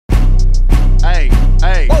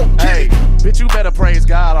Bitch, you better praise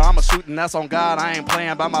God, or I'ma shoot and that's on God. I ain't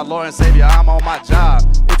playing by my Lord and Savior, I'm on my job.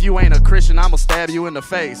 If you ain't a Christian, I'ma stab you in the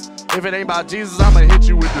face. If it ain't about Jesus, I'ma hit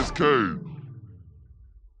you with this cane.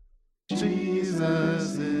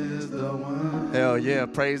 Jesus is the one. Hell yeah,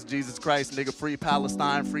 praise Jesus Christ, nigga. Free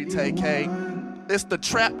Palestine, free TK. It's the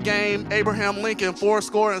trap game. Abraham Lincoln,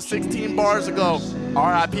 416 bars ago.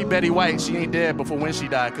 R.I.P. Betty White. She ain't dead before when she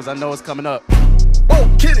died, cause I know it's coming up.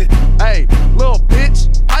 Oh, kid it. Hey, little bitch.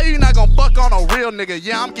 How you not gonna fuck on a real nigga?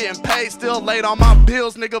 Yeah, I'm getting paid, still late on my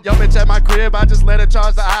bills, nigga. Yo, bitch at my crib, I just let her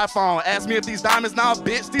charge the iPhone. Ask me if these diamonds now,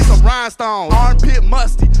 bitch, these some rhinestones. Armpit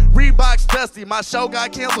musty, Reeboks dusty. My show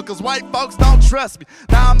got canceled cause white folks don't trust me.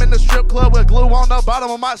 Now I'm in the strip club with glue on the bottom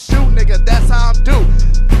of my shoe, nigga. That's how I'm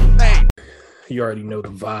due. Hey. You already know the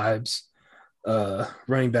vibes.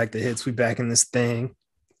 Running back the hits, we back in this thing.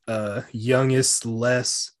 Youngest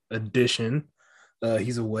less edition.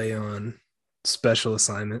 He's away on special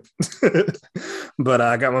assignment. But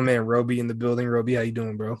I got my man Roby in the building. Roby, how you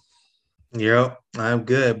doing, bro? Yo, I'm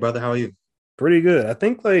good, brother. How are you? Pretty good. I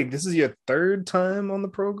think like this is your third time on the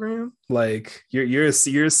program. Like you're a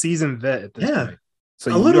seasoned vet at this point.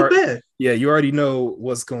 So a little bit. Yeah, you already know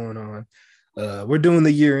what's going on. We're doing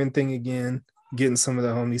the year-end thing again, getting some of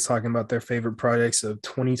the homies talking about their favorite projects of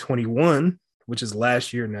 2021, which is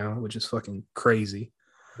last year now, which is fucking crazy.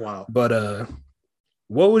 Wow. But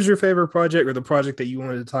what was your favorite project or the project that you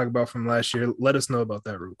wanted to talk about from last year? Let us know about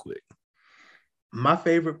that real quick. My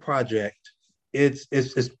favorite project, it's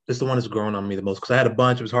the one that's grown on me the most because I had a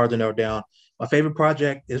bunch. It was hard to narrow down. My favorite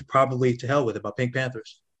project is probably To Hell With It by Pink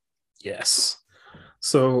Panthers. Yes.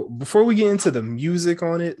 So before we get into the music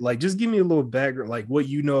on it, like just give me a little background, like what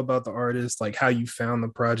you know about the artist, like how you found the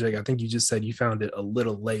project. I think you just said you found it a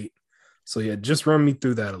little late. So yeah, just run me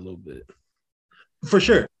through that a little bit. For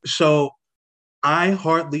sure. So I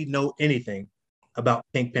hardly know anything about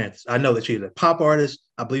Pink Panthers. I know that she's a pop artist.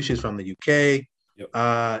 I believe she's from the UK. Yep.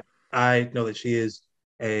 I know that she is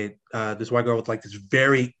this white girl with like this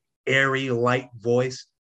very airy, light voice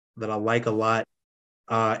that I like a lot.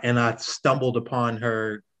 And I stumbled upon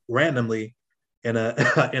her randomly in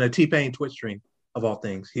a in a T-Pain Twitch stream of all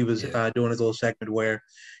things. He was doing his little segment where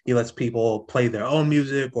he lets people play their own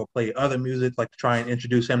music or play other music, like to try and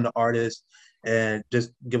introduce him to artists and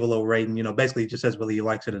just give a little rating. You know, basically just says whether he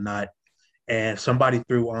likes it or not. And somebody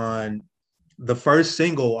threw on the first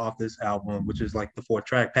single off this album, which is like the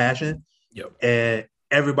 4-track Passion. Yep. And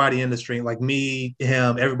everybody in the stream, like me,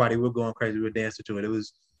 him, everybody, we were going crazy. We were dancing to it. It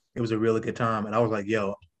was a really good time. And I was like,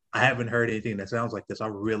 yo, I haven't heard anything that sounds like this. I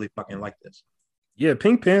really fucking like this. Yeah,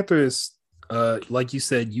 Pink Panther is, like you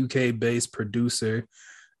said, UK-based producer.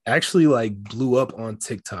 Actually, like blew up on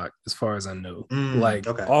TikTok, as far as I know.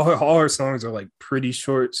 All her songs are like pretty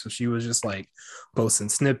short. So she was just like posting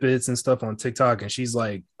snippets and stuff on TikTok. And she's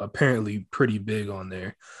like apparently pretty big on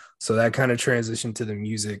there. So that kind of transitioned to the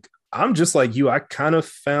music. I'm just like you. I kind of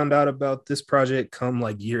found out about this project come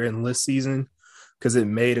like year-end list season, because it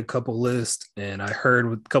made a couple lists and I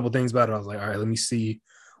heard a couple things about it. I was like, all right, let me see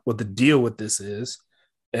what the deal with this is.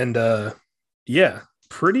 And yeah,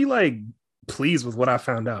 pretty like pleased with what I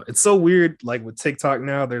found out. It's so weird, like with TikTok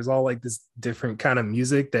now, there's all like this different kind of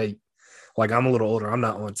music that like I'm a little older. I'm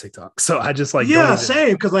not on TikTok. So I just like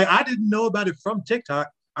same. Cause like I didn't know about it from TikTok.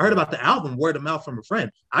 I heard about the album word of mouth from a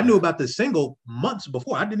friend. I knew about the single months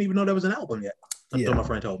before. I didn't even know there was an album yet until my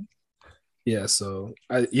friend told me. Yeah, so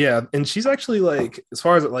and she's actually like, as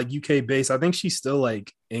far as like UK based, I think she's still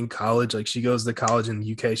like in college. Like she goes to college in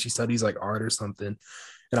the UK. She studies like art or something.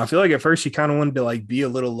 And I feel like at first she kind of wanted to like be a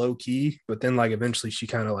little low key, but then like eventually she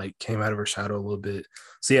kind of like came out of her shadow a little bit.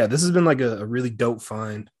 So yeah, this has been like a really dope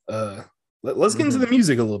find. Let's get into the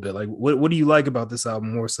music a little bit. Like what do you like about this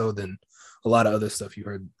album more so than a lot of other stuff you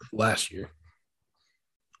heard last year?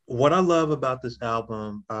 What I love about this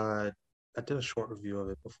album, I did a short review of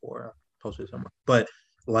it before. Posted somewhere, but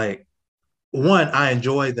like one, I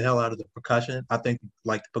enjoyed the hell out of the percussion. I think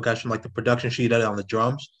like the percussion, like the production she did on the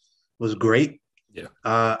drums was great. Yeah.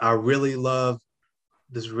 I really love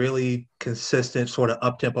this really consistent sort of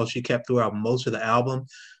up tempo she kept throughout most of the album,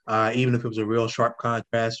 even if it was a real sharp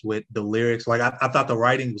contrast with the lyrics. Like I thought the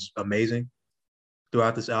writing was amazing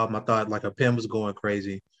throughout this album. I thought like her pen was going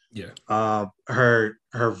crazy. Yeah. Her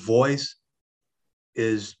voice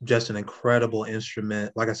is just an incredible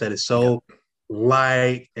instrument. Like I said, it's so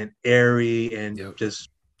light and airy and just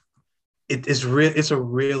it's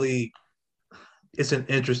an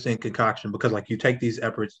interesting concoction because like you take these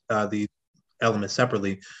elements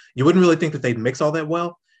separately, you wouldn't really think that they'd mix all that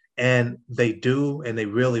well, and they do, and they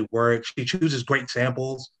really work. She chooses great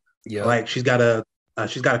samples. Yeah, like she's got a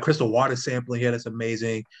She's got a Crystal Waters sample here that's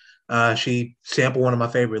amazing. She sampled one of my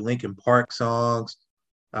favorite Linkin Park songs.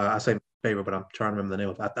 I say favorite, but I'm trying to remember the name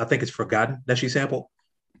of it. I think it's Forgotten that she sampled.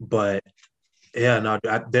 But yeah, no,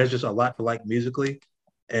 there's just a lot to like musically.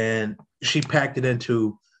 And she packed it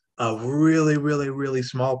into a really, really, really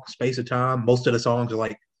small space of time. Most of the songs are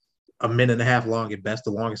like a minute and a half long at best.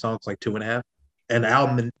 The longest song is like 2.5. And the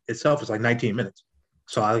album itself is like 19 minutes.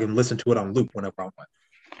 So I can listen to it on loop whenever I want.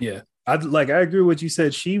 Yeah. I agree with what you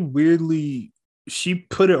said. She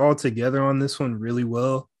put it all together on this one really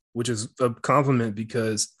well, which is a compliment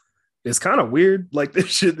because it's kind of weird, like the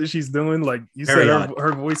shit that she's doing. Like you said,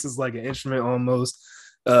 her voice is like an instrument almost.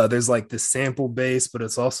 There's like the sample bass, but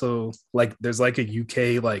it's also like there's like a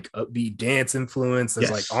UK like upbeat dance influence.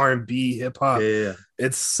 There's like R&B, hip hop. Yeah,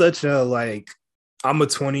 it's such a like. I'm a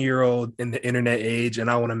 20-year-old in the internet age, and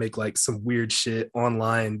I want to make like some weird shit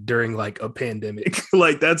online during like a pandemic.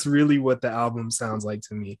 Like that's really what the album sounds like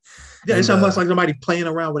to me. Yeah, it's almost like somebody playing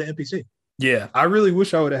around with an MPC. Yeah, I really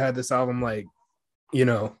wish I would have had this album like, in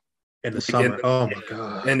the summer. Oh my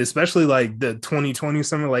god! And especially like the 2020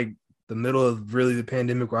 summer, like the middle of really the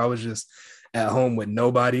pandemic, where I was just at home with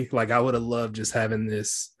nobody. Like I would have loved just having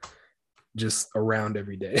this just around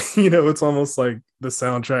every day. It's almost like the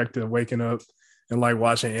soundtrack to waking up and like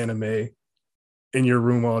watching anime in your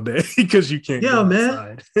room all day because you can't go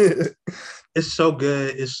outside. It's so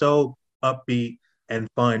good. It's so upbeat and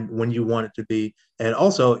fun when you want it to be. And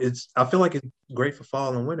also I feel like it's great for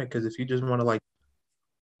fall and winter because if you just want to like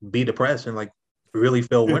be depressed and like really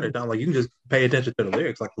feel winter down, like you can just pay attention to the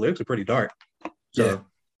lyrics. Like the lyrics are pretty dark. So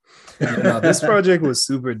this project was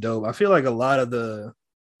super dope. I feel like a lot of the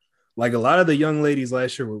young ladies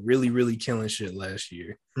last year were really, really killing shit last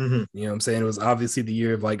year. Mm-hmm. You know what I'm saying? It was obviously the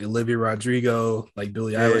year of like Olivia Rodrigo, like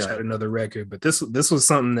Billie Eilish had another record, but this was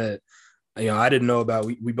something that, I didn't know about.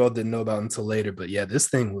 We both didn't know about until later, but yeah, this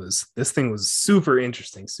thing was super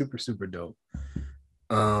interesting, super, super dope.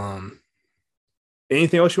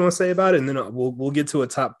 Anything else you want to say about it? And then we'll get to a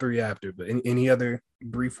top 3 after, but any other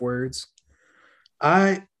brief words?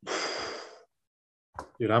 I'm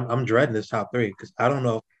dreading this top 3 because I don't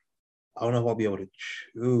know if I'll be able to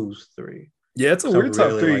choose 3. Yeah, it's a weird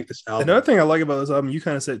top 3. Like another thing I like about this album, you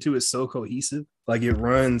kind of said too, is so cohesive. Like it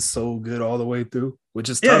runs so good all the way through, which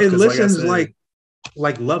is tough. Yeah, it listens like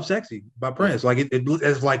Love Sexy by Prince. Like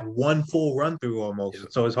it's like one full run through almost. Yeah.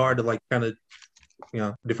 So it's hard to like kind of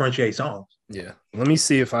differentiate songs. Yeah. Let me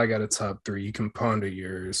see if I got a top 3. You can ponder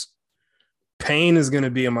yours. Pain is going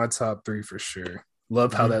to be in my top 3 for sure.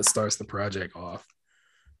 Love how that starts the project off.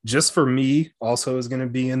 Just for Me also is going to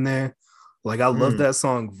be in there. Like I love that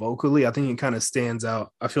song vocally. I think it kind of stands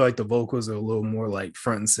out. I feel like the vocals are a little more like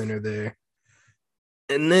front and center there.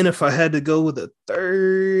 And then if I had to go with a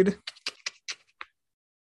third,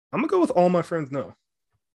 I'm gonna go with All My Friends Know.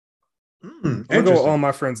 I'm gonna go with All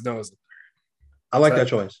My Friends Know. I like that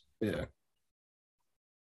choice. Yeah.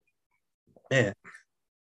 Man.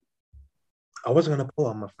 I wasn't gonna pull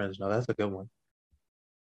All My Friends Know. That's a good one.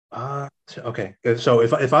 Okay. So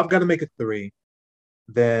if I've got to make a 3,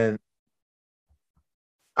 then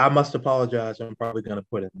I must apologize. I'm probably going to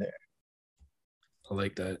put it in there. I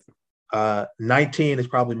like that. 19 is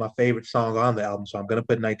probably my favorite song on the album, so I'm going to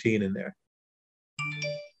put 19 in there.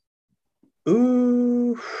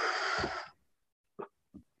 Ooh.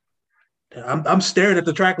 I'm staring at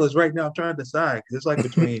the track list right now. I'm trying to decide because it's like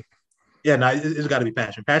between. It's got to be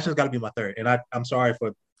Passion. Passion's got to be my third. And I'm sorry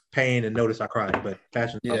for Pain and Notice I Cried, but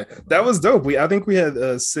Passion. Yeah, that was dope. I think we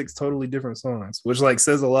had 6 totally different songs, which like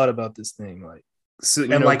says a lot about this thing. Like. So,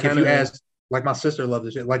 and like if you ask, like my sister loved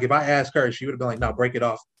this shit. Like if I asked her, she would have been like, "No, Break It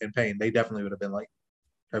Off" and Pain. They definitely would have been like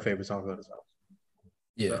her favorite songs of the song.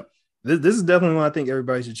 Yeah, so. This is definitely one I think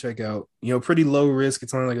everybody should check out. Pretty low risk.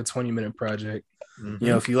 It's only like a 20-minute project. Mm-hmm.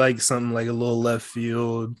 If you like something like a little left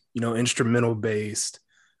field, instrumental based,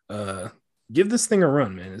 give this thing a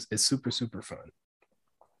run, man. It's super, super fun.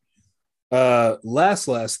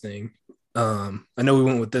 Last thing. I know we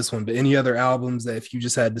went with this one, but any other albums that if you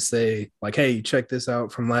just had to say like, hey, check this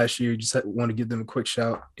out from last year, you just want to give them a quick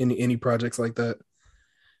shout? Any projects like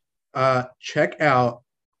that? Check out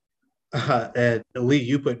and Lee,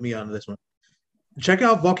 you put me on this one. Check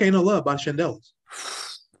out Volcano Love by Shandelis.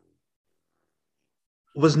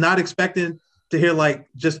 Was not expecting to hear like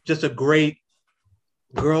just a great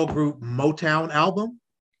girl group Motown album.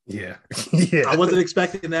 Yeah. I wasn't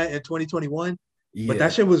expecting that in 2021. Yeah. But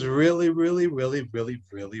that shit was really, really, really, really,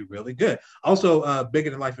 really, really good. Also, Bigger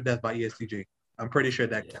Than Life or Death by ESTG. I'm pretty sure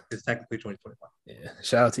that is technically 2021. Yeah,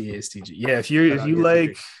 shout out to ESTG. Yeah, if you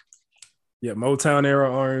like, Motown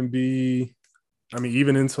era R&B, I mean,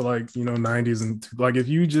 even into like, 90s and like if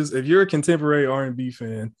you're a contemporary R&B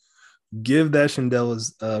fan, give that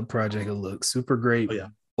Shandella's project a look. Super great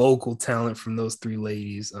vocal talent from those three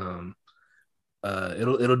ladies. It'll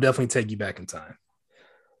definitely take you back in time.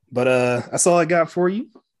 But that's all I got for you.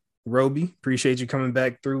 Roby, appreciate you coming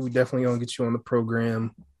back through. We definitely gonna get you on the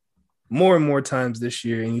program more and more times this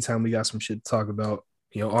year. Anytime we got some shit to talk about,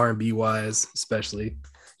 R&B wise, especially.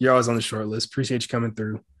 You're always on the short list. Appreciate you coming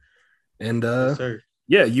through. And yes, sir.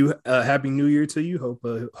 Yeah, you happy New Year to you.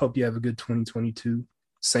 Hope you have a good 2022.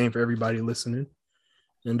 Same for everybody listening.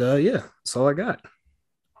 And yeah, that's all I got.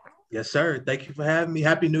 Yes, sir. Thank you for having me.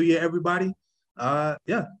 Happy New Year, everybody.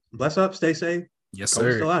 Yeah, bless up, stay safe. Yes,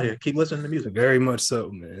 sir. Still out here. Keep listening to music. Very much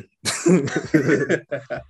so, man.